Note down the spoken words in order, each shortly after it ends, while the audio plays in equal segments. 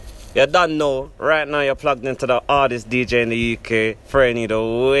You don't know, right now you're plugged into the hardest DJ in the UK for any of the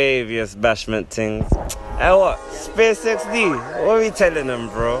waviest bashment things. Hey what? Spacexdee, what are we telling them,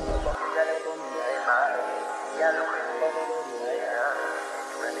 bro?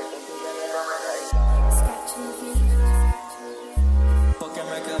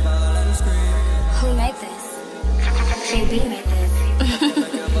 Who made this? JB made this.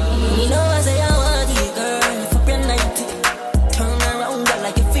 You know I say I want you, girl. If you're 90, turn around, girl,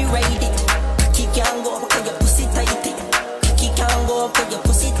 like if you ride it. Cocky can't go up, cause your pussy tight. Cocky can't go up, cause your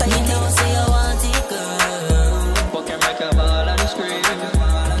pussy tight. You know I say I want it, girl. Fucking make a ball and scream.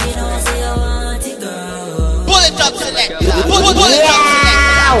 You know I say I want it, girl. Bullet up select. Bullet up select.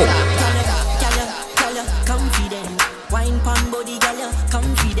 Girl, you confident. Wine pan body, girl, you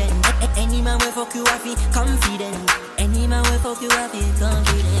confident. Any man will fuck you happy, confident. Any man will fuck you happy,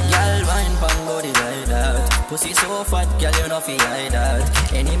 confident. Girl, wine pan body like that. Pussy so fat, girl, you know fi hide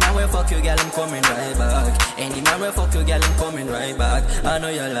that. Any man will fuck you, girl, I'm coming right back. Any man will fuck you, girl, I'm coming right back. I know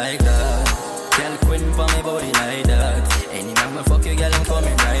you like that. Girl, queen for me body like that. Any man will fuck you, girl, I'm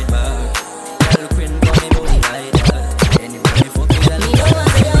coming right back. Girl, queen for me body like that. Any man will fuck you, girl, I'm coming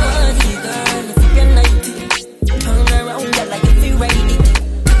right back. Girl, if you're 90, turn around, girl, like if you ride it.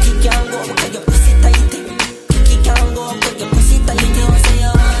 Can't go up, cause your pussy tight. You can't go up, cause your pussy tight. You don't say I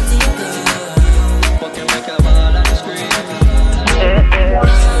want it, girl. Fucking make a ball and scream.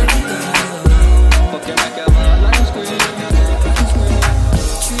 Want it, girl. Fucking make a ball and scream.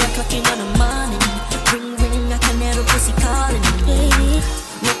 3 o'clock in the morning. Ring, ring, I can hear the pussy calling. Baby,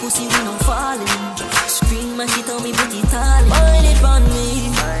 no pussy when I'm falling. Scream and she told me put it all in. Wine it on me.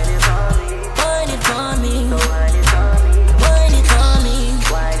 Wine it on me. Wine it on me.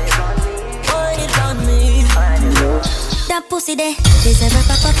 That pussy there, deserve a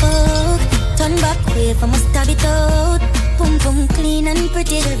papa fuck. Turn back way for must have it out. Pum pum clean and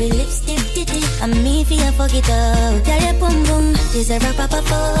pretty, every lipstick titty. And me feel fuck it out. Tell you pum pum, deserve a papa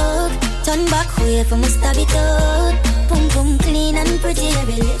fuck. Turn back way for must have it out. Pum pum clean and pretty,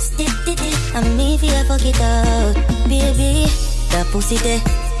 every lipstick titty. And me feel fuck it out. Baby, that pussy there,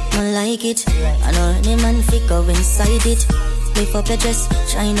 I like it. I know any man fi go inside it. Lift up your dress,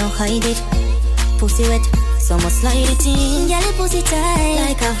 try not hide it. Pussy wet, so I'ma slide it in. Girl, your pussy tight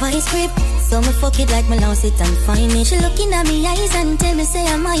like a vice grip. So me fuck it like me lost it and find it. She looking at me eyes and tell me say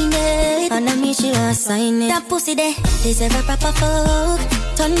I'm mind it. And I me she want sign it. That pussy there, deserve a proper fuck.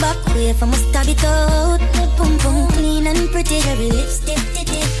 Turn back way for must stab it out. Pum pum clean and pretty, every lipstick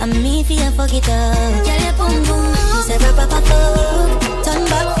titty. And me feel fuck it out. Girl, your pum pum deserve a proper fuck. Turn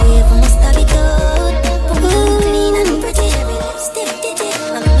back way for must stab it out. Pum pum clean and pretty, every lipstick titty.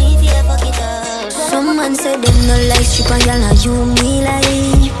 And me feel fuck it out. Some man say them no like stripper, y'all and you me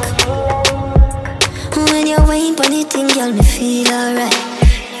like. When you wine pon the thing, y'all me feel alright.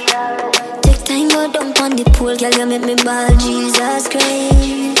 Take time, go down pon the pool, girl, you make me ball, Jesus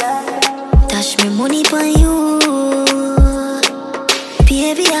Christ. Dash me money pon you,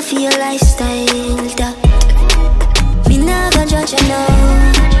 baby, I feel your lifestyle that. Me nah go judge you now.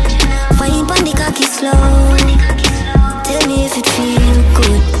 Wine pon the cocky slow. Tell me if it feel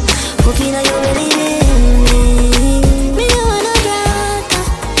good. Hope you know you really need me. No wanna brother.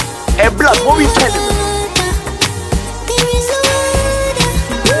 Hey blood, what we tell you? There is a water.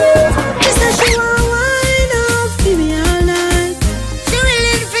 She said she wanna wine up, give me all night. She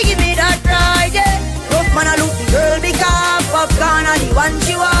willing to give me that ride, yeah. Rough man a look the girl because popcorn are the one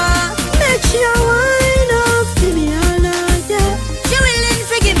she want. Make she a wine up, give me all night, yeah. She willing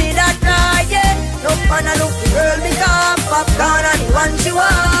to give me that ride, yeah. Rough man a look the girl because popcorn are the one she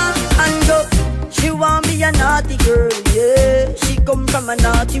want. And go, she want be a naughty girl, yeah. She come from a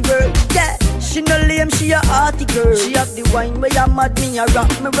naughty world, yeah. She no lame, she a hearty girl. She have the wine where you mad me, a rock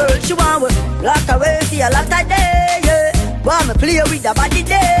me world. She want to lock away for a lot of day, yeah. Want me play with the body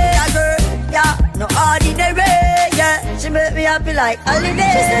day, a girl, yeah. No ordinary, yeah. She make me happy like holiday.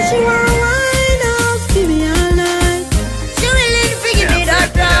 She said she want wine up, give me all night. She willing to give me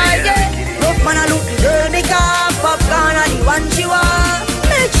that ride, yeah. Rough man a look the girl because popcorn are the one she want.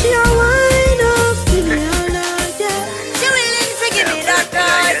 Make she a wine up, give me all night, yeah. She willing to give me that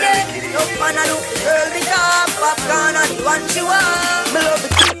ride, yeah. Rough man a look the girl because popcorn are the one she want. Me love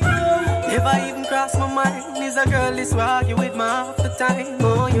it. Never even cross my mind. Is a girl this argue with me half the time.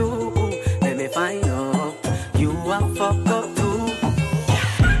 Oh, you, let me find out. You are fucked up too.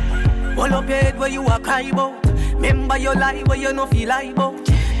 Hold up your head where you are cry about. Remember your lie where you no feel like about.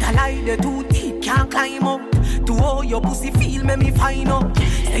 The lie the too deep can't climb up. To how your pussy feel make me find out.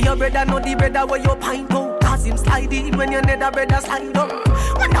 Say your brother know the brother where you pint out. Cause him slide in when your nether brother slide up.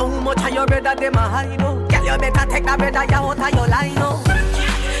 Wonder how much of your brother them a hide out. Girl you better take the brother you out of your line out.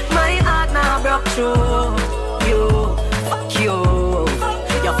 My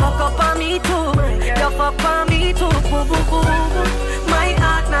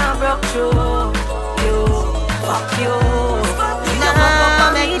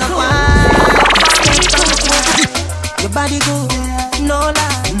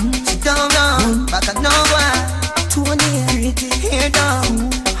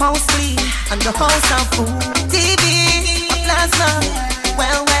a house of food, TV, plasma.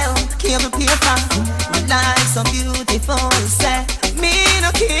 Well, cable paper. My life so beautiful, say. Me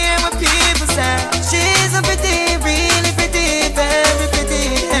no care what people say. She's a pretty, really pretty, very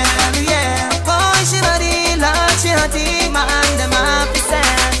pretty, hell yeah. Boy, she body like she a demon, them happy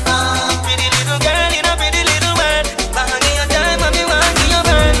sad. Pretty little girl in a pretty little world. Banging your time, mommy, banging your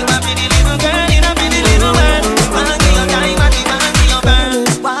bird. You a pretty little girl in a pretty little world. Banging your time, mommy, banging your bird.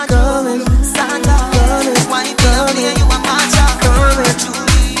 Watch out, stand up. White love, you a matcha.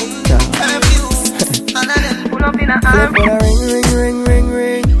 Julie, perfume, all of them pull up in a arm. Ring,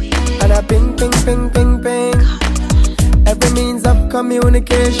 and a ping. Every means of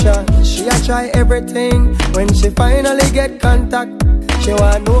communication, she a try everything. When she finally get contact, she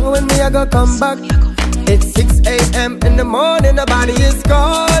wanna know when me a go come back. It's 6 a.m. in the morning, the body is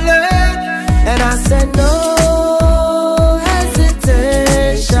calling, and I said no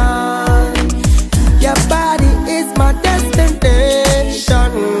hesitation. Your body is my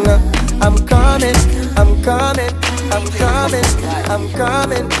destination. I'm coming.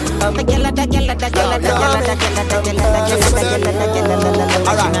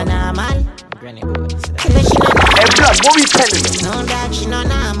 Hey, blood, what we telling you? No dog, she no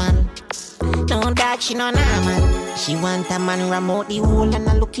normal. No dog, she no normal. She want a man remote the hole and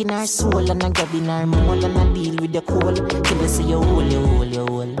a look in her soul and a grab in her mole and a deal with the coal. Till they say you hole.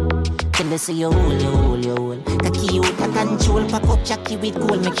 Till they say you hole. Cocky out a control, pack up Jackie with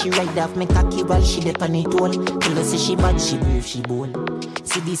gold. Make she ride off me cocky while she dip on it all. Till they say she bad, she brave, she bold.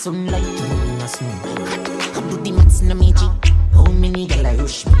 See the sunlight in the snow. I do the maths in the magic. How many gal I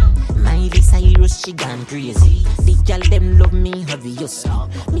rush me? Miley Cyrus, she gone crazy. The gal them love me, obviously.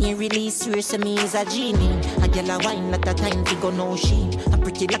 Me really serious, so me is a genie. A gal a wine like a time to go no sheen. A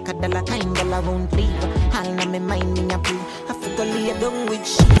pretty like a dollar kind, gal a won't leave. All na me mind me a pray. I figure lay down with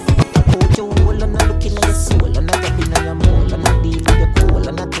she. Put your hole and a look in your soul. And a grab in your mole. And a deal with your coal.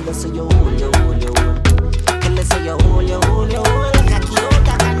 And a tell her so you hole. Tell her so you hole. Cocky out a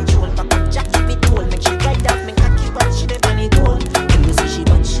control. Pack up Jackie with gold. Make she ride off me cocky but she dey on it all. Tell her so she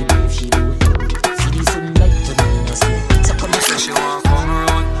bad, she brave, she bold. See the sunlight to me, so come on. Say she want come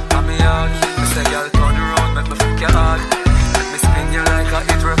around, I'm me hard. Me say y'all turn around, make me fuck you hard. Let me spin you like a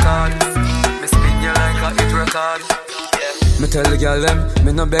hit record. Me tell the girl them,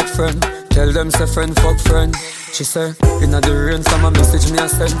 me no beg friend. Tell them say friend fuck friend. She say, inna the rain some a message me a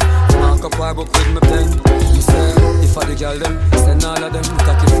send. Mark up her book with me pen. Me say, if I the girl them, send all of them.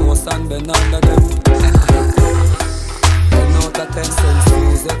 Cocky force and bend under them. 10 out of 10 cents,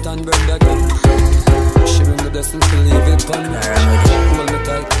 use it and bend again. She bring the distance to leave it on me. Hold me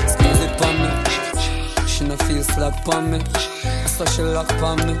tight, squeeze it on me. She no feel slack on me, so she lock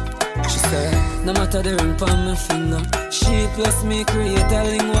on me. She say, no matter the ring on my finger. She plus me create a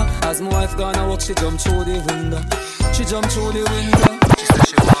lingua. As my wife gonna walk, she jump through the window. She jump through the window. She say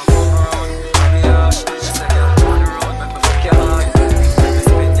she want come around, I'm me hard. She say girl turn around, make me fuck you hard. Let me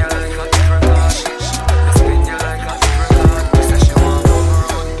spin you like a hit record. Let me spin you like a hit record. She say she want come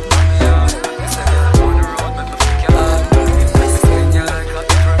around, I'm me hard. She say girl turn around, make me fuck you hard. Let me spin you like a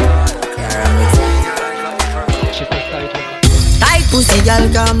hit record. Let me spin you like a hit record. She push tight. Tight pussy, girl,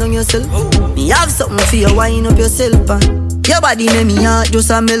 calm down yourself. Me have something for you, wind up yourself, your body make me heart just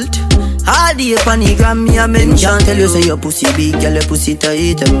a melt. All day on the gram me a mention. Tell you say your pussy big, girl, your pussy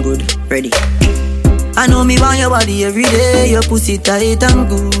tight and good. Ready? I know me want your body every day. Your pussy tight and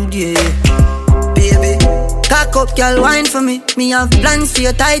good, yeah. Baby, cock up, girl, wine for me. Me have plans for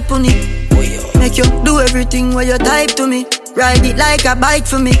your tight pony. Make you do everything while you type to me. Ride it like a bike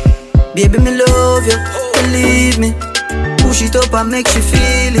for me. Baby, me love you, believe me. Push it up and make she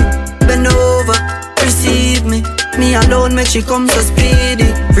feel it. Bend over, receive me. Me alone make she come so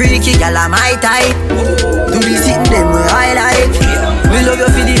speedy. Freaky gal I'm my type. Do this in them way I like. We love you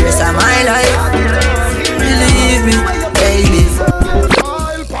for the rest of my life. Believe me, baby.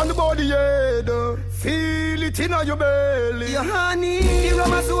 Smile on the body head. Feel it in your belly. Your honey, the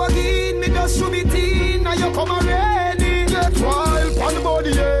romance so again. Me just should be teen. Now you come already. Get wild on the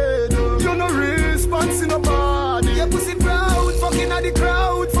body head. You no response in the body. your pussy proud. Fucking at the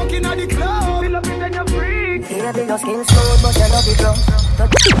crowd, fucking at the club. Feel up it and you're free. Baby, your skin smooth, but you love it rough.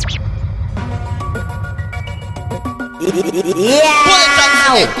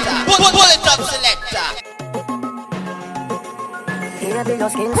 Yeah! Pull it up, selector. Baby, your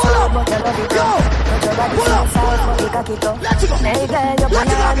skin smooth, but you love it rough. But your body so soft, but you cock it up. Hey girl, you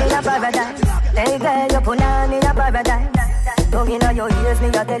put on me a paradise. Hey girl, you put on me a paradise. Tongue inna your ears, me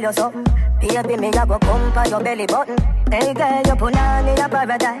a tell you something. Baby, me a go pump on your belly button. Hey girl, you put on me a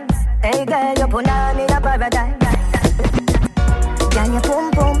paradise. Hey girl, you put on me a paradise. Can you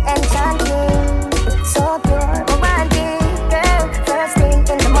boom boom enchanting? So pure, romantic, girl. First thing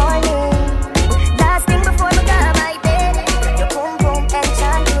in the morning, last thing before I go my bed. Your boom boom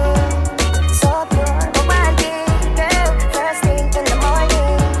enchanting. So pure, romantic, girl. First thing in the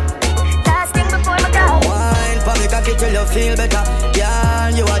morning, last thing before I go. Wine for me cocky till you feel better. Girl,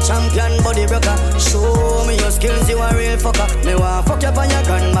 you a champion body broker. Show me your skills, you a real fucker. Me want fuck you on your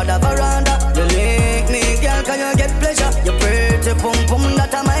grandmother veranda. You lick me, girl, can you get pleasure? You pretty pum pum,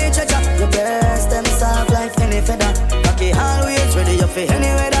 that a my treasure. Your breast them soft like any feather. Cocky always ready, you feel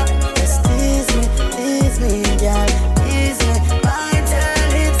any weather. Just tease me, girl, tease me. Bite your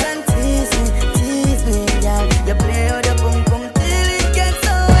lips and tease me, girl. You play with your pum pum till it gets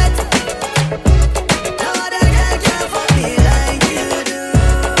so wet. No other girl can fuck me like you do.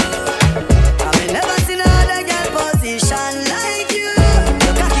 I mean, never seen another girl position like you.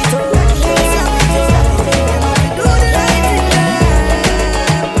 You cock it up, do the right thing,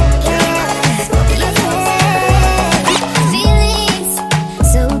 Feelings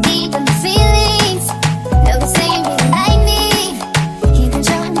so deep in the feelings. No saying you like me. Can't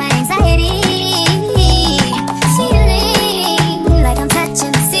control my anxiety. Feeling like I'm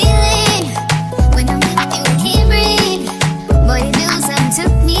touching the ceiling. When I'm with you, I can't breathe. Boy, you do something to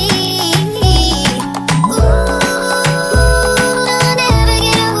me. Ooh, I'll never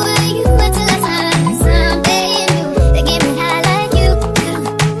get over you until I find something new that get me high like you do.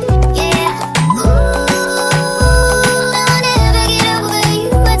 Yeah. Ooh, I'll never get over you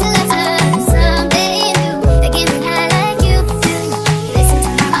until I find something new that get me high like you do. Listen to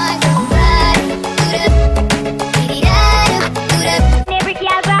my heart go right, boot up, dee-dee-da-da, boot up. Every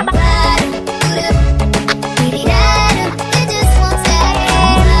girl grab a bottom, boot up, dee-dee-da-da. It just won't stay.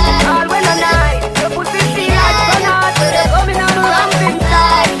 All when I'm night, your pussy feel like banana. Coming out of ramping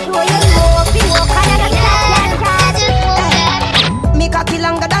side. Show you love, you walk on a cat, just won't stay. Me cocky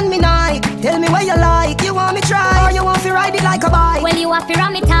longer than me night. Tell me what you like. You want me try or you want to ride it like a bike? Well, you have to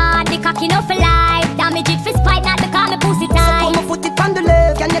ram it hard, the cocky no for life. Damage it for spite, not because me pussy tight. I'ma put it on the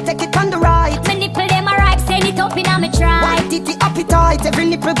left, can you take it on the right? My nipple them a ripe, send it up in a me try. White titty appetite, every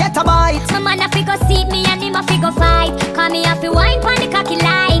nipple get a bite. My man a figure seat me and him a figure fight. Call me a fi wine pon the cocky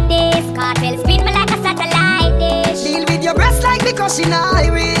like this. Cartel spin me like a satellite dish. Deal with your breast like the cushion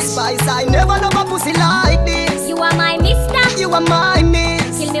iris. Spice, I never love a pussy like this. You are my mister. You are my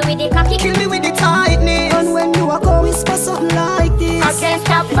miss. Kill me with the cocky. Kill me with the tightness. And when you are go whisper something like this. I can't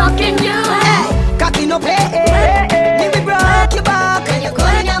stop fucking you. Hey, cocky no play. Me we broke your back. When you're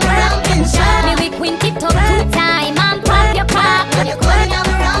going down my ramping shot. Me we quint it up 2 times and pop your cock. When you're going down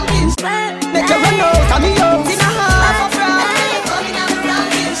my ramping shot. Make you run out of me out in a half a frown.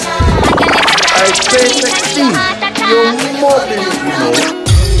 I Spacexdee, you're mobbing, you know.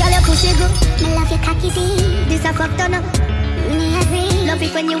 Girl, your pussy good, me love your cocky deep. This a fuck turn up, me agree. Love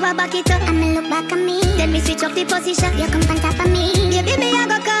it when you a back it up, and me look back at me. Then me switch up the position, you come on top of me. Baby, me I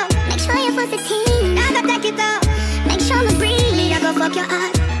go come, make sure you pussy team. I go take it up, make sure me breathe. Me I go fuck your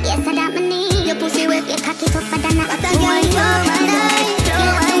heart, yes I got my knee. Your pussy wet, your cocky tougher than a. What a girl you are, nice. You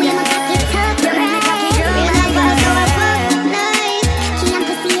love the way my cocky tough, you make me cocky drop. You like how so I fuck nice. Key and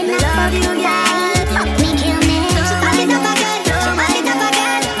pussy in a fuck tight. Fuck me, kill me. She fuck it up again, she fuck it up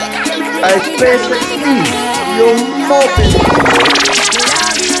again. I Spacexdee, you're mobbing, you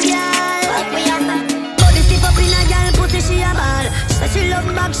know. Body step up in a girl pussy, she a ball. She love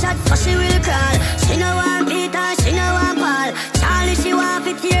back shot, so she will crawl. She no want Peter, she no want Paul. Charlie, she want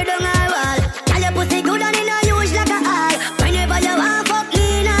fit tear down her wall. Tell your pussy good and in a use like a all. Whenever you want fuck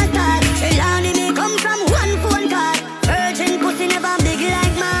me in a style. She lonely me come from one phone call. Virgin pussy never big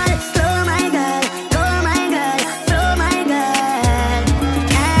like mall. Slow my girl, go my girl, slow my girl.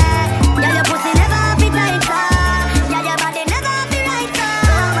 Yeah, your pussy never fit like that. Yeah, your body never fit right so.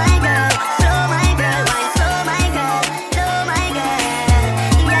 Slow my girl, why slow my girl, slow my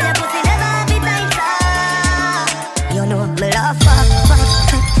girl. Yeah, your pussy never fit like that. You know me love fuck,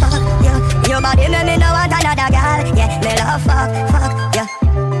 yeah. Your body make me know want another girl. Yeah, me love fuck, yeah.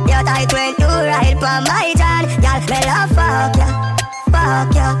 You're tight when you ride for my John. Girl, me love fuck,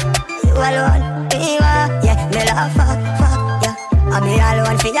 yeah. You alone, me want, yeah. Me love fuck, yeah. I'm me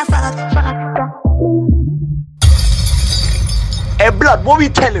alone for your fuck. Hey, blood, what we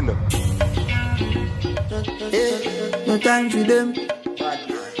telling them? No time for them.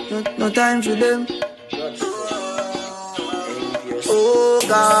 No time for them. Oh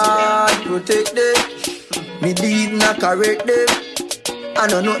God, protect them. Me did not correct them. I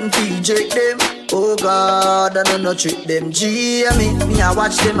know nothing to eject them. Oh God, I know not trick them. G me I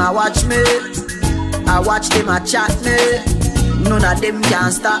watch them, I watch me. I watch them, I chat me. None of them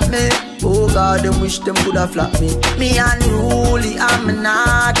can stop me. Oh God, them wish them coulda flop me. Me unruly, I'm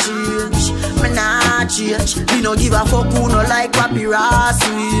not change. Me not change. Me no give a fuck who no like papyrus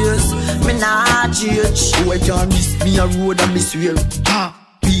ways. Me not change. Who I can't miss me a road and me swear. Ha!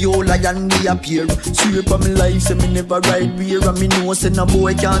 Be all lion me appear. Swear for me life, say me never ride beer. And me know say no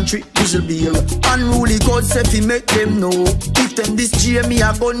boy can't trick whistle beer. Unruly God say fi make them know. If them this J me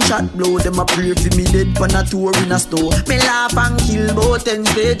a gunshot blow. Them a pray fi me dead pan a tour in a store. Me laugh and kill both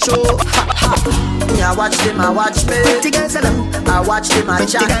ends they show. Ha ha. Me a watch them, I watch me. I watch them, I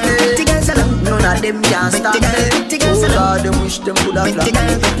chat me. None of them can stop me. Oh God, them wish them coulda flop me.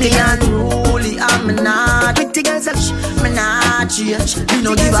 Me unruly, I'm not. Me not change. Me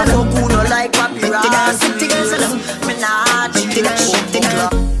no give a fuck who no like papyrus. Me not change.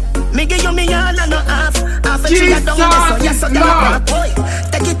 Me give you me all and no half. Half a tree down there, so yes, so that boy.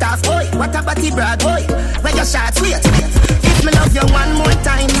 Take it off, boy. What a body brag, boy. When your shots, wait. If me love you one more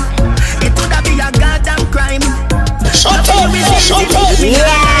time, it woulda be a goddamn crime. Shut up, shut up. So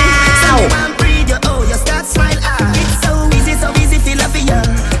me want breathe you, oh, you start smile. It's so easy feel love for ya.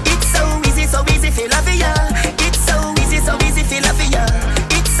 It's so easy feel love for ya. It's so easy feel love for ya.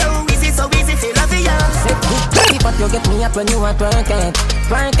 It's so easy feel love for ya. But you get me up when you are twerking.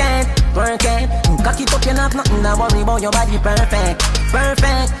 Cock it up, you not nothing to worry about. Your body perfect,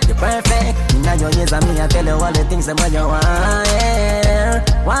 you're perfect. Now your ears and me, I tell you all the things that when you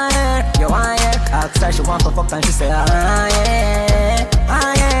wire, you wire. Ask her she want to fuck and she say yeah.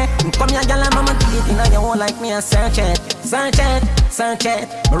 Come here, girl, and mama do it in your hole like me and search it. Me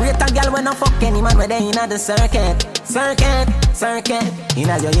rate a girl when I fuck any man where they in the circuit.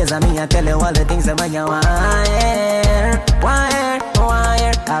 Inna your ears and me, I tell you all the things that when you wire.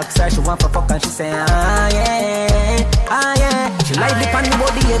 Ask her she want to fuck and she say yeah. She like the pan the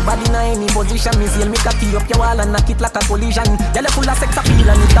body, head body in any position. Me seal me cocky up your wall and knock it like a collision. Girl full of sex appeal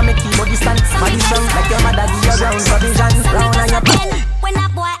and it can make your body stand. Body strong like your mother give you round provision. Round on your when a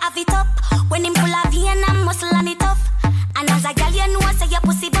boy have it up, when him full of vein and muscle and it up. And as a girl you know say your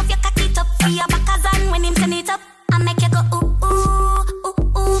pussy buff, you cock it up for your back and when him turn it up, I make you go ooh ooh ooh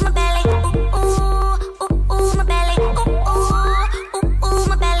ooh my belly, ooh ooh ooh ooh my belly, ooh ooh ooh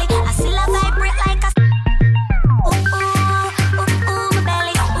my belly. I still a vibrate like a ooh ooh ooh my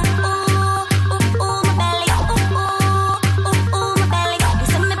belly, ooh ooh ooh my belly, ooh ooh my belly. You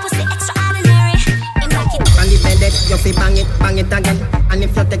say me pussy extraordinary, him like it. And if I let you fi bang it again. And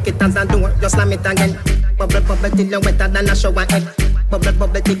if you take it as a door, you slam it again. Bubble till you wetter than a shower head.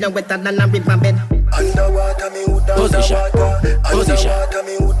 Bubble till you wetter than a river bed. Underwater me would Position.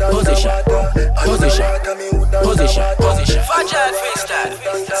 Fragile freestyle.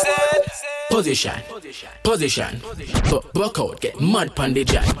 Position. Buck out, get mud pon the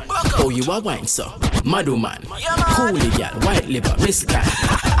jam. Oh, you a wine, so madu man. Coolie gal, white liver, miss cat.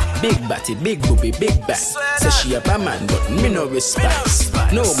 Big batty, big boobie, big back. Say she a man, but me no respect.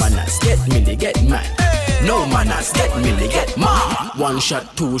 No manners, get milli, get mad. No manners, get milli, get mad. 1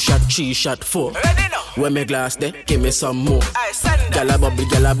 shot, 2 shot, 3 shot, 4. When me glass there, give me some more. Gala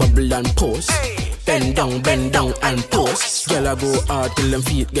bubble and pose. Bend down and pose. Gala go hard till them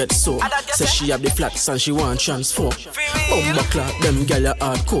feet get sore. Say she have the flats and she want transform. Bumba clock, them gala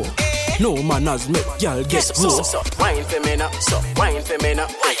hardcore. No manners make y'all get raw. So wine for me now,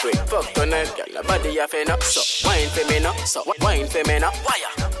 Quick fuck tonight, girl, body a finna. So wine for me now,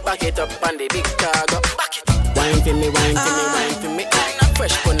 Back it up on the big cargo. Wine for me.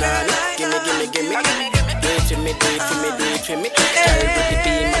 Fresh banana, gimme. Do it for me. Girl, with the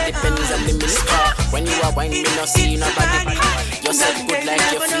beam, it depends on the minute. When you are wine, me no see nobody. You said good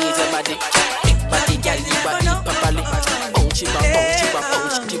like your feet, your body. Big body, girl, you body properly. Bounce it,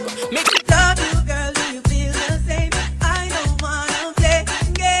 make it. Love you, girl, do you feel the same? I don't wanna play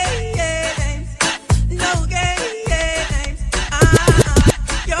games. No games.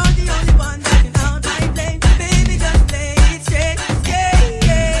 You're the only one that can out my flame. Baby, just play it straight.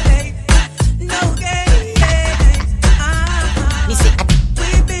 No games.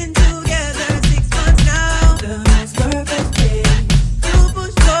 We've been together 6 months now. The most perfect day. You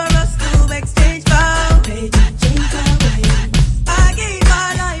push for us to exchange vows. Made you change our ways. I gave my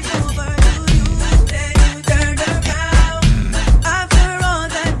life over to you, then you turned around. After all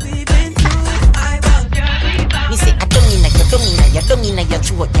that we've been through, I was your rebound. Me say I don't inna your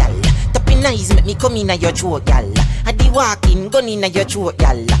throat, y'all. Tapping eyes make me come inna your throat, y'all. I be walking, gun inna your throat,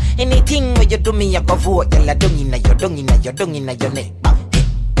 y'all. Anything where you do me, I go vote, y'all. Dung inna your neck. Hey,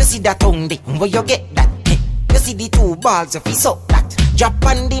 you see that tongue, where you get that? Hey, you see the 2 balls of his up that. Drop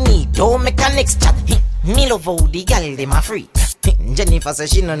on the knee, don't make a next chat. Hey, me love how the gal dem a free. Hey, Jennifer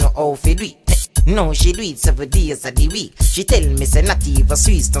says she no know how to do it. No, she do it 7 days of the week. She tell me say not even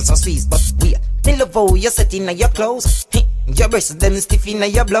Swiss, not some Swiss, but we. Me love how you set in your clothes. Your breasts them stiff in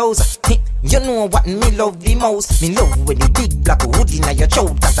your blouse. You know what me love the most. Me love when the big black hood in your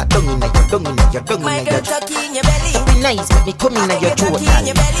throat. That's a dung in your dung in your dung in your throat. Be nice, make me come in your throat. I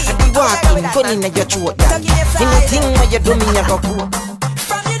be walking, gun in your throat. Anything when you do me, I go cool.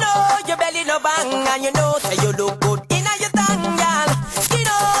 From you know your belly no bang, and you know say you look good in your tongue, girl. Skin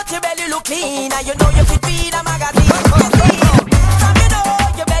out your belly look clean, and you know you fit feed a magazine. From you know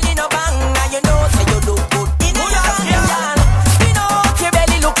your belly no bang, and you know say you look good in your tongue, girl. Skin out your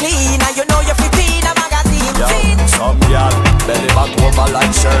belly look clean, and you know you fit feed a magazine. Some girl belly back over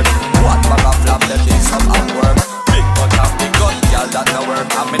like shirt. What bag of flap them need some work. Big butt of big gun, girl that no work.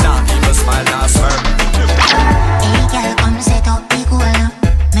 I me not even smile, not smirk. Hey girl, come set up the cool.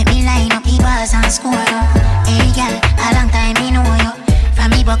 Make me line up the bars and score. Hey girl, a long time me know you. From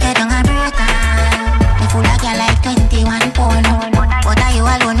me bucket down a brutal. Me full of girl like 21 porno. But are you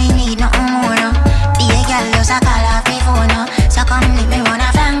alone, me need nothing more no. Be a girl, just a call off me phone no. So come let me run a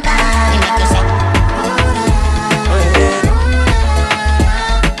flanker. Let me make you say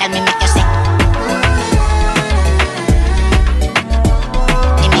let me make you say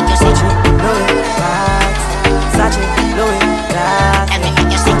let me make you say Sachi, Louis, let me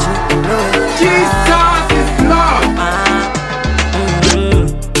make you say Jesus is love.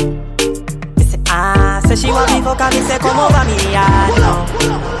 Say she want me fuck and me say come over me yard now.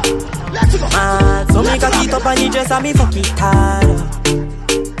 So me cock it up and you dress and me fuck it hard.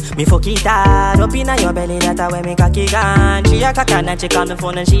 Me fuck it hard up inna your belly, that's where me cocky gone. She a cock and she call me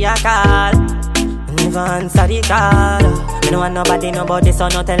phone and she a call. Never answer the call. Me no want nobody, so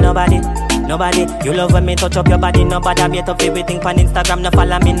no tell nobody. Nobody, you love when me touch up your body. Nobody beat up everything pan Instagram. No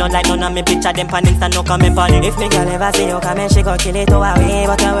follow me, no like none of me picture them pan Insta. No comment on it. If me girl ever see you come and she go kill it away.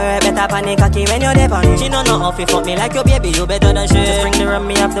 But you worry better pan the cocky when you're there on it. She no know how to fuck me like your baby, you better than she. Just bring the rum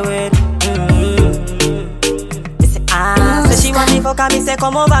me off the weight. So she want me fuck and me say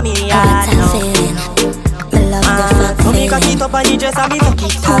come over me yard now. So me cock it up and you dress and me fuck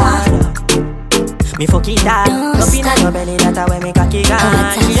it hard. Me fuck it hard. Up inna your belly, that's where me cocky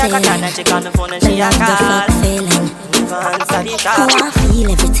gone. She a cock and she call the phone and she a call. Never answer the call. I feel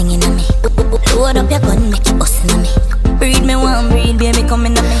everything in me. Load up your gun, make it bust in me. Breed me one, breed baby come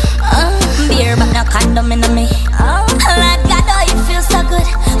in me. Beer but no condom in me. Like God, oh it feels so good.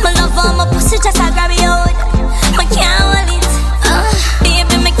 My love on my pussy just I grab it out. I can't hold it,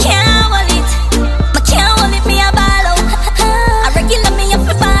 baby me can't hold it. I can't hold it, me a ball out. I regular me up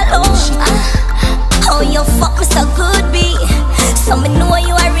a ball out. Oh you fuck me so good, B. So me know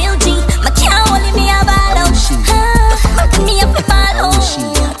you a real G. I can't hold it, me a ball out. Me up a ball out.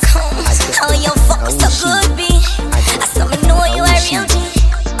 Oh you fuck me so good, B. So me know you a real G.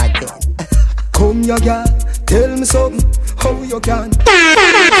 Come here, girl, tell me something, how you can.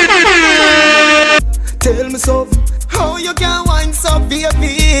 Tell me something, how you can wine so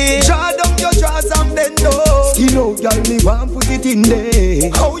baby. Draw down your drawers and bend low. Skin out, girl, me want put it in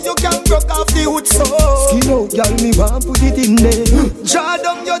there. How you can broke off the hood so. Skin out, girl, me want put it in there. Draw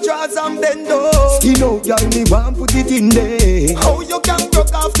down your drawers and bend low. Skin out, girl, me want put it in there. How you can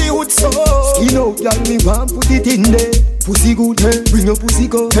broke off the hood so. Skin out, girl, me want put it in there. Pussy good, hey, bring your pussy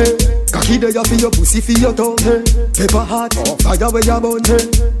go, hey. Cocky there for your pussy for your tongue, hey. Pepper hot, fire where you burn, hey.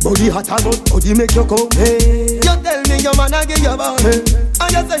 Body hot and hot, body make you come, hey. You tell me your man a give you bone, hey.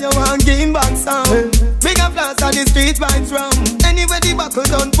 And you say you want give him back some, hey. Big a flash on the street vibes round. Anyway the buckle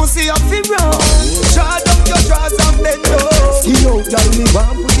done, pussy up the round. Draw down your drawers and bend low. Skin out, girl, me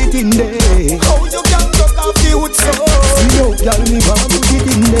want put it in there. How you can broke off the hood so. Skin out, girl, me want put it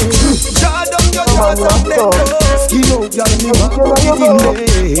in there. Draw down your drawers and bend low. Skin out, girl, me want put it in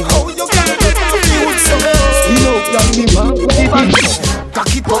there. How you can broke off the hood so. Skin out, girl, me want put it in there.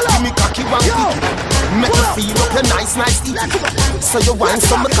 Cocky up, give me cocky one kick. Make you feel up your nice sticky. So you want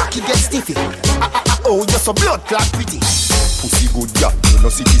some cocky get stiffy. Oh, you're so blood clot pretty. Pussy good girl, you know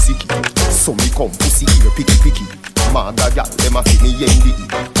sicky. So me come pussy here picky. Maga girl, dem a fi me yendi.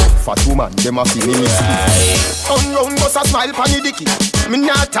 Fat woman, dem a fi me missy. On round bust a smile pon the dicky. Me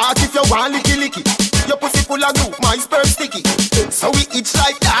not talk if you want licky. Your pussy full of glue, my sperm sticky. So we itch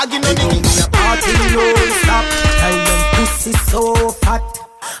like dog in the dicky. The party roll stop, tell them pussy so fat.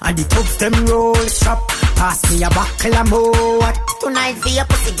 And the tubs them roll shop. Pass me a buckle of more. Tonight for your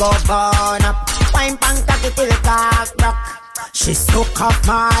pussy go burn up. Wine pan cocky till cock rock. She suck up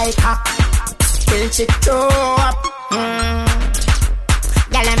my cock till she throw up.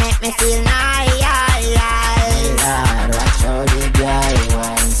 Girl, make me feel nice. Lord, watch how the guy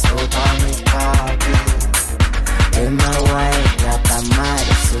wine so on me cocky. In my white like a mad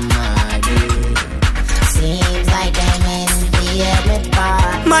somebody.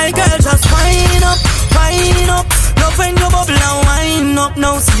 up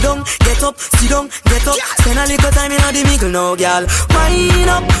now, sit down, get up, sit down, get up. Spend a little time in the middle now, girl. Wind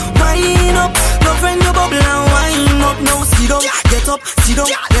up, no friend you bubble and wind up now, sit down, get up,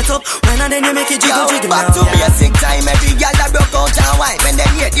 get up. When and then you make it jiggle, jiggle now. Back to basic time, every girl that broke out and wine. When they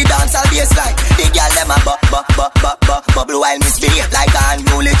hear the dance, I'll be a slide. The girl them a bubble while misbehave like an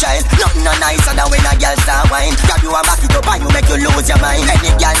unruly child. Nothing no nicer than when a girl start wine. Grab you and back it up and you make you lose your mind.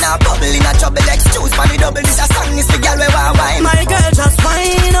 Any girl now bubble in a trouble, excuse for the double. This a song, this the girl we want wine. My girl just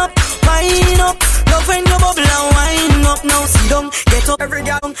wind up. No friend you bubble and wind up now, sit down, get up, every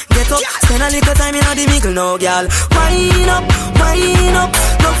girl, get up. Spend a little time in the middle now, girl. Wind up.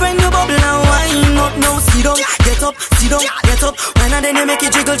 No friend you bubble and wind up now, sit down, get up. When and then you make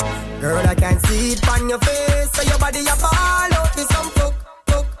it jiggle. Girl, I can see it on your face, so your body a fall out with some fuck.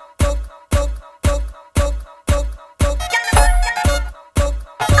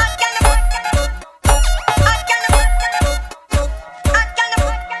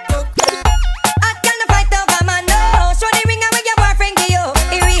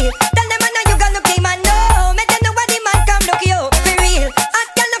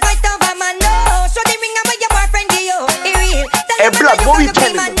 What we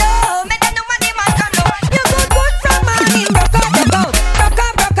telling them?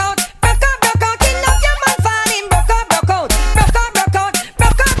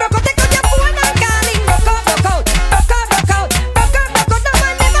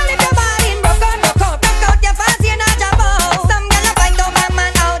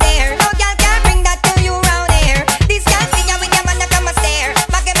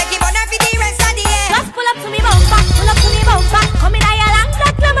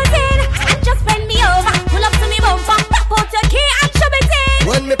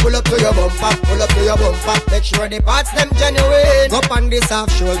 The parts them genuine. Up on this half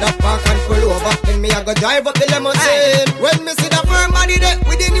shoulder park and pull over. Then me I go drive up the limousine. When me see the firm body there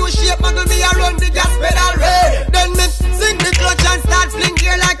with the new shape, muggle me I run the gas pedal red. Then me sing the clutch and start fling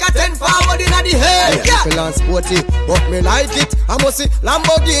gear like a 10 forward in the head. Yeah, feel and sporty, but me like it. I must see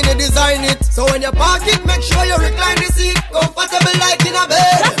Lamborghini design it. So when you park it, make sure you recline the seat, comfortable like in a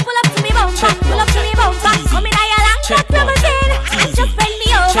bed. Just pull up to me bumper, pull up to me bumper. Come in a long truck limousine and just bend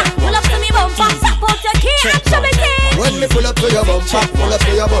me over. Pull up to me bumper, tap out your key and shove it in. When me pull up to your bumper, pull up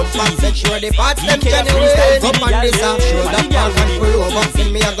to your bumper. Make sure the parts them genuine. Up on this half shoulder park and pull over.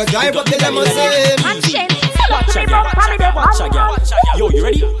 Then me I go drive up the limousine. Watch a girl. Yo, you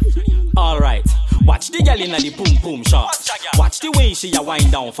ready? Alright. Watch the girl inna the boom boom shot. Watch the way she a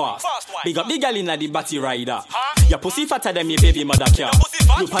wind down fast. Big up the girl inna the body rider. Your pussy fatter than me baby mother car.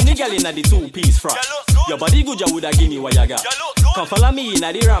 You pan the girl inna the 2-piece frock. Your body good, you woulda give me what you got. Come follow me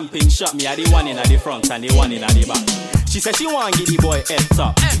inna the ramping shot. Me a the one inna the front and the one inna the back. She said she want give the boy head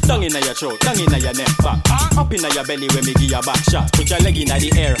top. Tongue inna your throat, tongue inna your neck back. Up inna your belly when me give your back shot. Put your leg inna the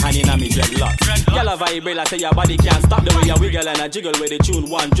air, hand inna me dreadlock. Girl a vibrate like say your body can't stop. The way you wiggle and a jiggle with the tune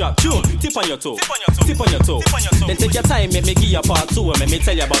one drop. Tune, tip on your toe, tip on your toe. Then take your time, make me give you part 2. And make me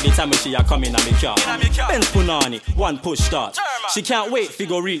tell you about the time when she a come inna me car. Benz punani, one push start. She can't wait fi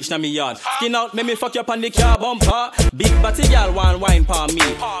go reach na me yard. Skin out, make me fuck you up on the car bumper. Big body girl want wine pa me.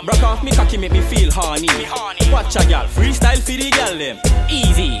 Broke off me cocky, make me feel horny. Watch a girl, freestyle for the girl them.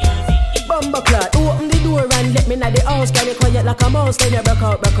 Easy. Bumba clot, open the door and let me in the house. Girl, you quiet like a mouse, then you broke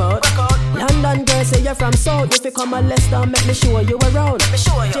out. London girl, say you're from South. If you come a Leicester, make me show you around.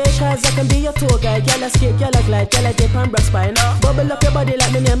 J-Cause I can be your tour guide. Girl, I skate, girl, I glide, girl, I dip and break spine. Bubble up your body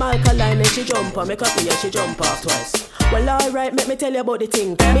like me name Alkaline. And she jump on, make up here, she jump off twice. Well, alright, make me tell you about the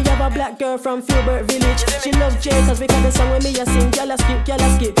thing. Me have a black girl from Filbert Village. She love J-Cause because the song when me a sing. Girl, I skip,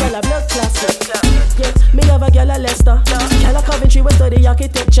 girl, a blood classic. Yes, me have a girl a Leicester. Girl a Coventry with study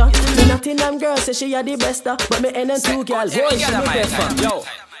architecture. Me Nottingham girl say she a the best, but me NN2 girl, boy, she the best. Yo,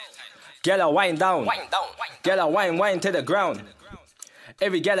 girl a wind down. Girl a wine to the ground.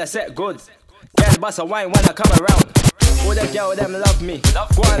 Every girl a set good. Girl bust a wine when I come around. All the girl them love me.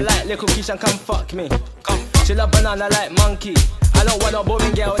 Go on like little Keisha and come fuck me. She love banana like monkey. I don't want a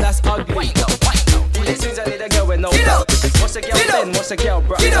boring girl that's ugly. This is I need a girl with no doubt. What's a girl then? What's a girl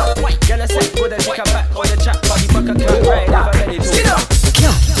bro? Girl a set good and she come back on the chat. Body fuck a cat right if I'm ready to.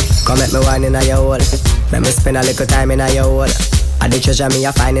 Come make me wine in your hole. Let me spend a little time in your hole. I the treasure me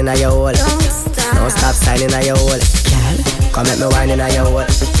a find in your hole. Don't stop signing in your hole. Come make me wine in your hole.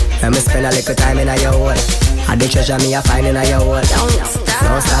 Let me spend a little time in your hole. I the treasure me a find in your hole.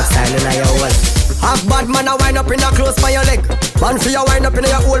 Don't stop signing in your hole. Half bad man a wind up in a close by your leg. Man for you wind up in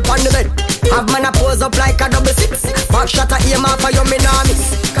your hole pan the bed. Have man a pose up like a 6. Back shot a aim off for your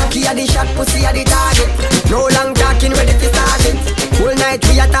miss. Cocky a the shot, pussy a the target. No long talking, ready to start it. Whole night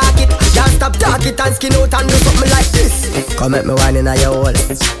we attack it. Just stop talk it and skin out and do something like this. Come at me wine in your hole.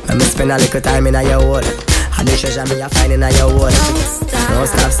 Let me spend a little time in your hole. And the treasure me a find in your hole. Don't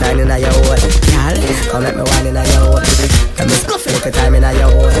stop standing in your hole. Girl, come at me wine in your hole. Let me spend a little time in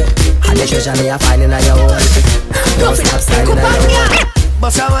your hole. And the treasure me a find in your hole. Don't stop standing in your hole.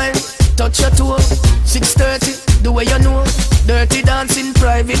 Boss a wine, touch your toe. 6:30, the way you know. Dirty dancing,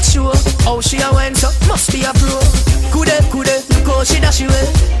 private show. How she a wine so must be a pro. Kude, look how she dash you away.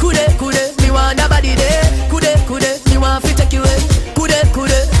 Kude, me want a body there. Kude, me want to take you away. Kude,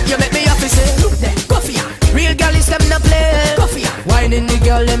 you make me happy say. Look there, coffee on. Real girl is them not play. Coffee on. Whining the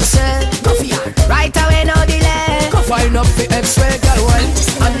girl them say. Coffee on. Right away no delay. Wine up the X-ray, girl wine.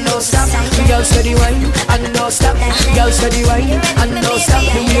 And no stop, girl steady wine. And no stop, girl steady wine. And no stop,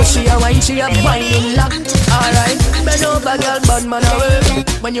 the way she a wine, she a whining lock. Alright, bend over girl, bad man away.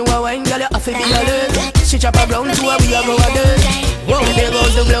 When you a wine, girl, you have to be alert. She chop a brown to a we a go a dirt. Whoa, there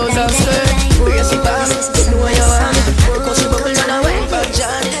goes the blouse and skirt. Brace it back, you know what you want. Because she bubble and a wine for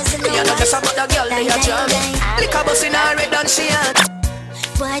John. You know just about the girl, they a jam. Lick a bus in her red and she a.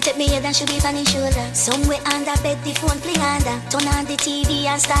 Boy, take me head and should be on his shoulder. Somewhere under bed, the phone fling under. Turn on the TV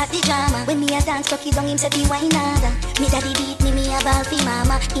and start the drama. When me a dance, cocky down him say be wine harder. Me daddy beat me a ball fi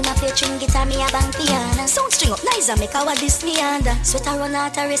mama. Him a play string guitar, me a bang piano. Sound string up nice and make our this me under. Sweater run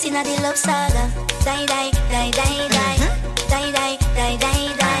out a race inna the love saga. Die, die, die, die, die. Die, die, die, die,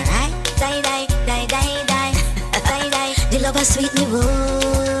 die. Die, die, die, die, die. Die, die. The lover sweet me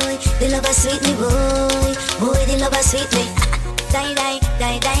boy. The lover sweet me boy. Boy, the lover sweet me. Die, die,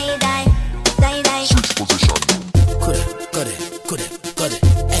 die, die, die, die, die. Switch position. Got it,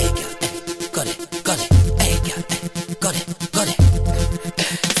 hey girl, got it, hey girl, got it.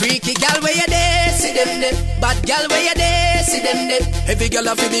 Freaky girl where you there, see them there. Bad girl where you there, see them there. Every girl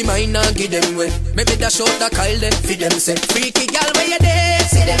a fi be mine and give them way. Maybe dash out the Kyle there, fi them say. Freaky girl where you there,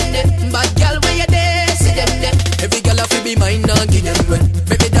 see them there. Bad girl where you there, see them there. Every girl a fi be mine and give them way.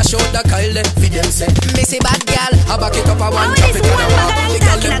 Maybe dash out the Kyle there, fi them say. Missy bad girl, I back it up a one, drop it on a walk. The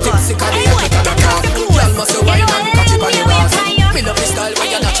girl them tipsy 'cause they a get on a talk. Girl must a wine and catch it on your ass. Me love the style where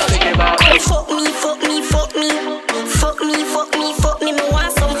you naturally give up. Fuck me, me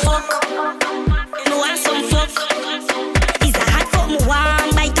want some fuck. Me want some fuck. Is a hot fuck, me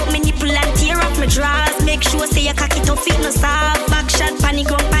want bite up me nipple and tear off my drawers. Make sure say your cocky to fit no soft. Back shot, panic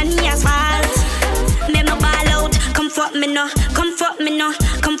ground, panic asphalt. Me no ball out, come fuck me no, come fuck me no,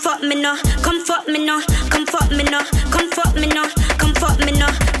 come fuck me no, come fuck me no, come fuck me no, come fuck me no, come fuck me no,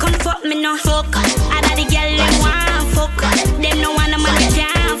 come fuck me no. Fuck, I got the girl them want fuck. Them no want a man that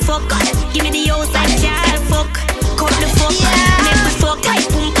can't fuck. Give me the house and can't fuck. Cut the fuck, make me fuck. Tight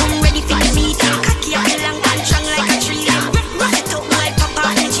pum pum ready for the beat. Cocky up long and strong like a tree. Rough it up like Papa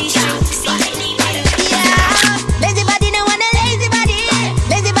and G-string. Lazy body no want a lazy body.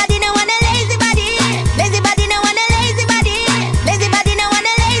 Lazy body no want a lazy body. Lazy body no want a lazy body. Lazy body no want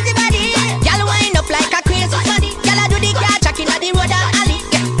a lazy body. Girl wind up like a crazy body. Girl a do the car track inna the road or alley.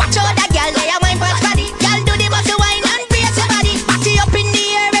 Watch out that girl they a wine past body. Girl do the muscle wine and brace your body. Body up in the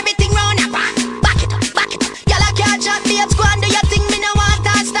air, everything round and back. Back it up, back it up. Girl a can't chat, babes go and do your thing. Me no want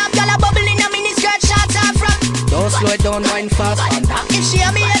to stop. Girl a bubble in a mini skirt, shots off front. Don't slow it down, wine fast. If she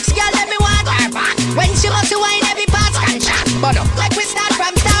a me ex girl, let me want her back. When she must wine, every part's contract. Like we start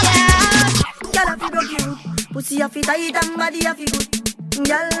from start. Girl a fi broke you. Pussy a fi tight and body a fi good.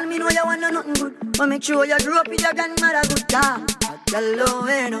 Girl, me know you want nothing good, but make sure you grew up with your grandmother good. Yeah, girl, don't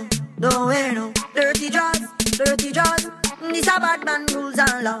wear no dirty jaws. This a bad man rules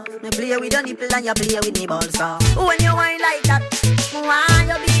and laws. Me play with your nipple and you play with me balls. When you whine like that, why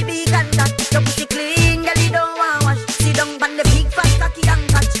your baby contact? Your pussy clean, girl, you don't want wash. Sit down on the big fat cocky and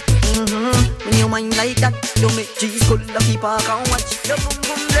catch. When you whine like that, you make cheese cold, the people can watch. Your boom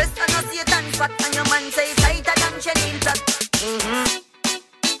boom blessed and your Satan spot, and your man say tighter than Chanel flat.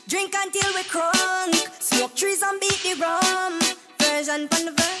 Drink until we crunk, smoke trees and beat the rum. Version from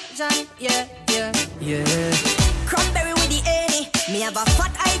the version, yeah. Cranberry with the Annie. Me have a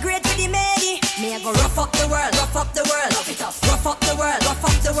fat high grade with the Medi. Me I go rough up the world, rough it up. Rough up the world,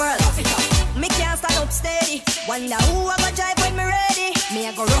 rough it up. Me can't stand up steady. Wonder who I go drive when me ready. Me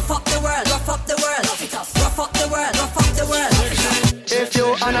I go rough up the world, rough it up. Rough up the world. If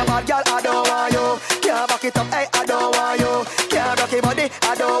you and a bad girl, I don't want you. Can't back it up, hey, I don't want you. Can't rock your body,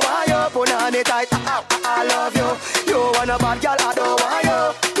 I don't want you. Put on it tight, I love you. You and a bad girl, I don't want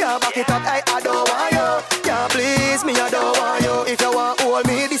you. Can't back it up, hey, I don't want you. Can't please me, I don't want you. If you want hold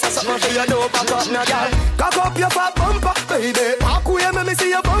me, this is something for you, don't back up, no girl. Cock up your fat bumper, baby. Back way, me see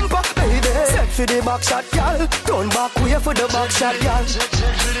your bumper, baby. Set for the back shot, girl. Turn back way for the back shot, girl.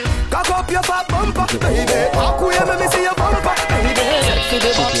 Cock up your fat bumper, baby. Back way, let me see your bumper, baby. For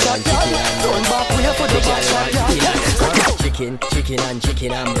the back shot, girl. Turn back way for the back shot, girl.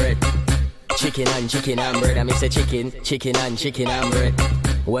 Chicken and bread. Chicken and bread. I me say chicken and bread.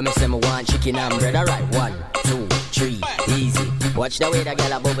 When me say me want chicken and bread, alright, 1, 2, 3, easy. Watch the way that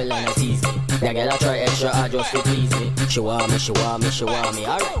girl a bubble and a tease me. That girl a try extra hard just to please me. She want me,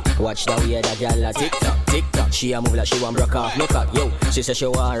 alright. Watch the way that girl a tick tock. She a move like she want broke off me cock, yo. She say she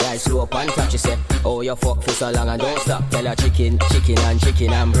want rice slow up on top. She say, oh you fuck for so long and don't stop. Tell her chicken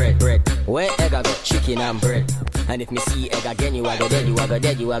and bread. Where egg I got chicken and bread. And if me see egg again, you a go dead. Girl, make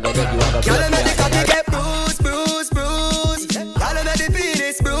the cocky get bruise. Girl, make the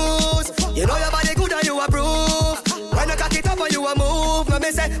penis bruise. You know your body good and you approve. When you cock it up and you a move, let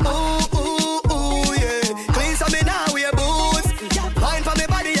me say ooh, yeah. Clean some me now with your boots. Wine for me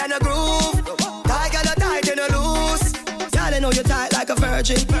body and a groove. Tight girl, tight and a loose. Girl, I know you tight like a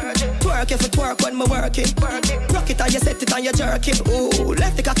virgin. Twerk if it twerk when me working. Rock it and you set it and you jerk it. Ooh,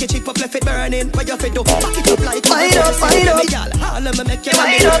 left the cocky chip up, left it burning. Where you fit do? Back it up like wind up. All of me make you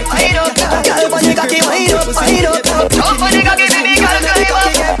wind up. Girl, when you cocky wind up. Jump when you cocky, baby, girl, climb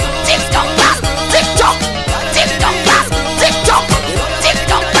up. Tick tock, pass, tick tock, tick tock, pass, tick tock, tick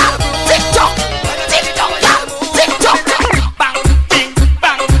tock, pass, tick tock, tick tock, pass, tick tock. Bang, ding,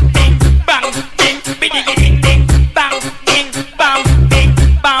 bang, ding, bang, ding, biddy ding ding, bang, ding, bang, ding,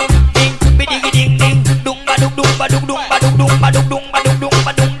 bang, ding, biddy ding ding, dung ba dung dung ba dung dung ba dung dung ba dung dung ba dung dung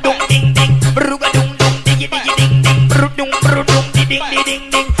ba dung dung ding ding, bruga dung dung diggy diggy ding ding, brudung brudung di ding di ding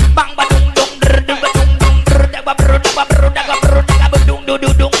ding, bang ba dung dung brudung ba dung dung bruda ba bruda ba bruda ba bruda ba dung dung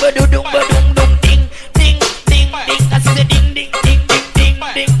dung ba dung dung dung ding ding ding ding, I say ding ding ding ding ding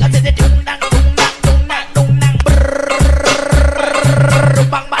ding, I say dung dang dung dang dung dang dung dang brrrr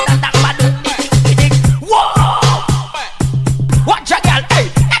bang ba dang dang ba dung ding ding ding. Whoa! Watch a girl,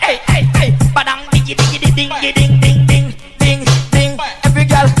 hey, ba dang diggy diggy ding ding ding ding ding ding. Every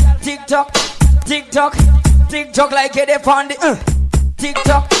girl, tick tock, like it upon the tick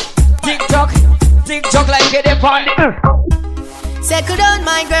tock, like it upon the Settle down,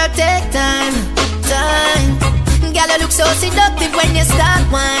 my girl, take time. Girl, you look so seductive when you start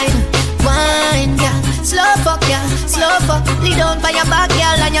wine, girl. Slow fuck, lay down by your back,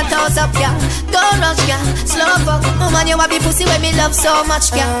 girl, and your toes up, girl. Don't rush, girl, slow fuck. Man, you have the pussy when me love so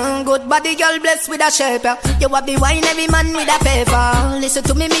much, girl. Good body, girl, blessed with a shape, yeah. You have the wine, every man with a paper. Listen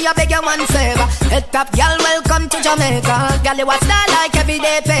to me, I beg you one favor. Head top, girl, welcome to Jamaica. Girl, you a star like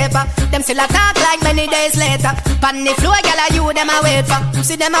everyday paper. Them still a talk like many days later. Pan the floor, girl, you them a wait for.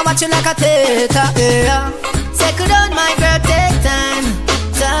 See them a watch you like a theater, yeah. Settle down, my girl, take time.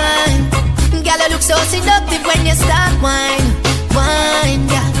 Girl, you look so seductive when you start wine,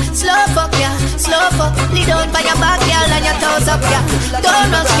 girl. Slow fuck, lay down by your back, girl, and your toes up, girl.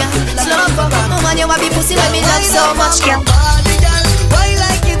 Don't rush, girl, slow fuck. Man, you have the pussy that me love so much, girl. Why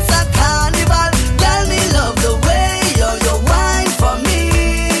like it's a carnival? Girl, me love the way you wine for me.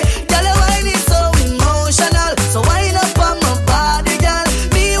 Girl, your wine is so emotional, so wind up on my body, girl.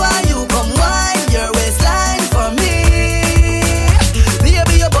 Me while you come wine your waistline for me.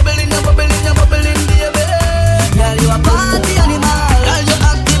 Baby, you're bubbling, baby. Girl, you a party animal. Girl, you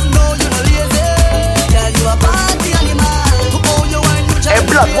active, no, you no lazy. Girl, you a party animal. Oh, you wine, you just. Hey,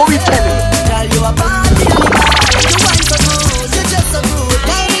 blood, what we telling you? Girl, you a party animal. You wine so good, you just so good.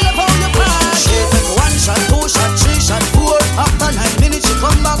 Girl, me love how you party. One shot, two shot, three shot, four. After 9 minutes, she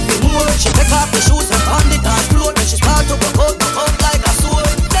come back for more. She take off the shoes and on the dance floor. Then she start to go out like a sword.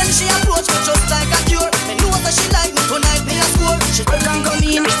 Then she approach me just like a cure. Me know that she like me tonight, me a score. She can come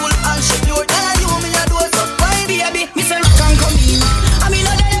in full and she pure. Tell you me a do so fine, baby. Me say can come in. I mean,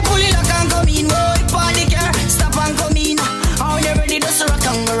 no day pull it, can come in. Boy, party girl, stop and come in. How you ready to rock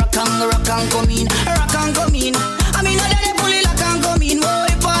and come in, rock and come in. I mean, no day pull it, can come in. Boy,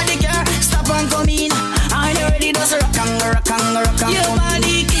 party girl, stop and come in. How you ready to rock and come in. Your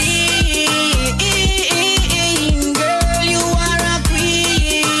body clean, girl, you are a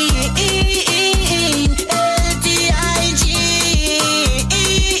queen. LTIG,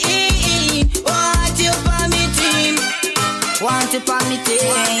 want you for me team, want you for me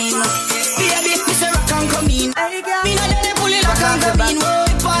team. Baby, me say rock and come in. Me no let them pull it, rock and come in. Oh,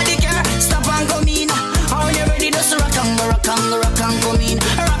 party girl, stop and come in. How you ready to rock and come in,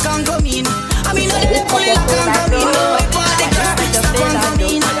 rock and come in. I mean no let them pull it, rock and come in. Oh, party girl, stop and come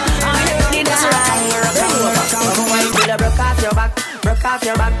in. How you ready to rock and come in. Broke off your back, broke off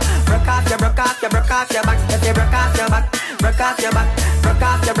your back, broke off your back. If you broke off your back, broke off your back,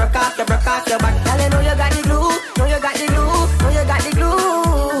 broke off your back. Girl, you know you got the glue, know you got the glue.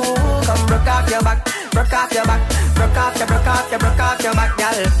 Come broke off your back, broke off your back, broke off your back,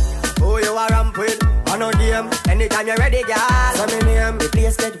 girl. Anytime you're ready, girl. So me name, the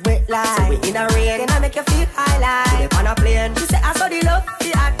place get wet like. So we in a rain, then I make you feel high like. On a plane, she say I saw the love,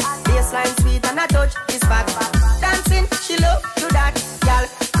 the act. Baseline sweet and I touch this back. Dancing, she love to that. Girl,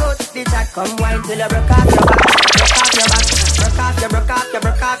 cut the chat, come wine till you broke off your back. Broke off your back, broke off your, broke off your,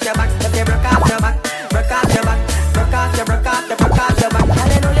 broke off your back. If you broke off your back, broke off your back, broke off your, broke off your, broke off your back. Girl,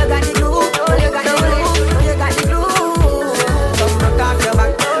 I know you got the glue, know you got the glue, know you got the glue. Come broke off your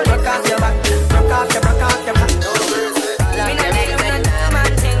back, broke off your back, broke off your, broke off your back. Me not make you no man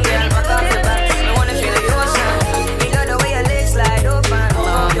thing, girl, broke off your back. Me wanna feel the ocean. Me love the way your legs slide open.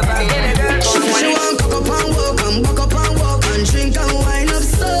 Your back, baby girl, come on. She want cock up and walk and drink and wine up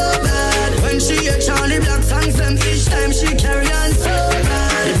so bad. When she hear Charlie Black songs, them each time she carry on so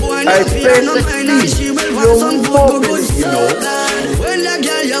bad. The boy not feel no mind and she will want some food good so bad. When that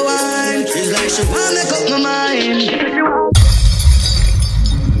girl you wine, it's like she want make up my mind.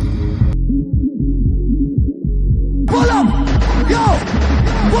 Pull up, yo,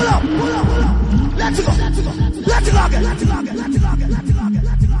 pull up, pull up, pull up. Let's go, let's go, let's go again, let's go again, let's go again, let's go again.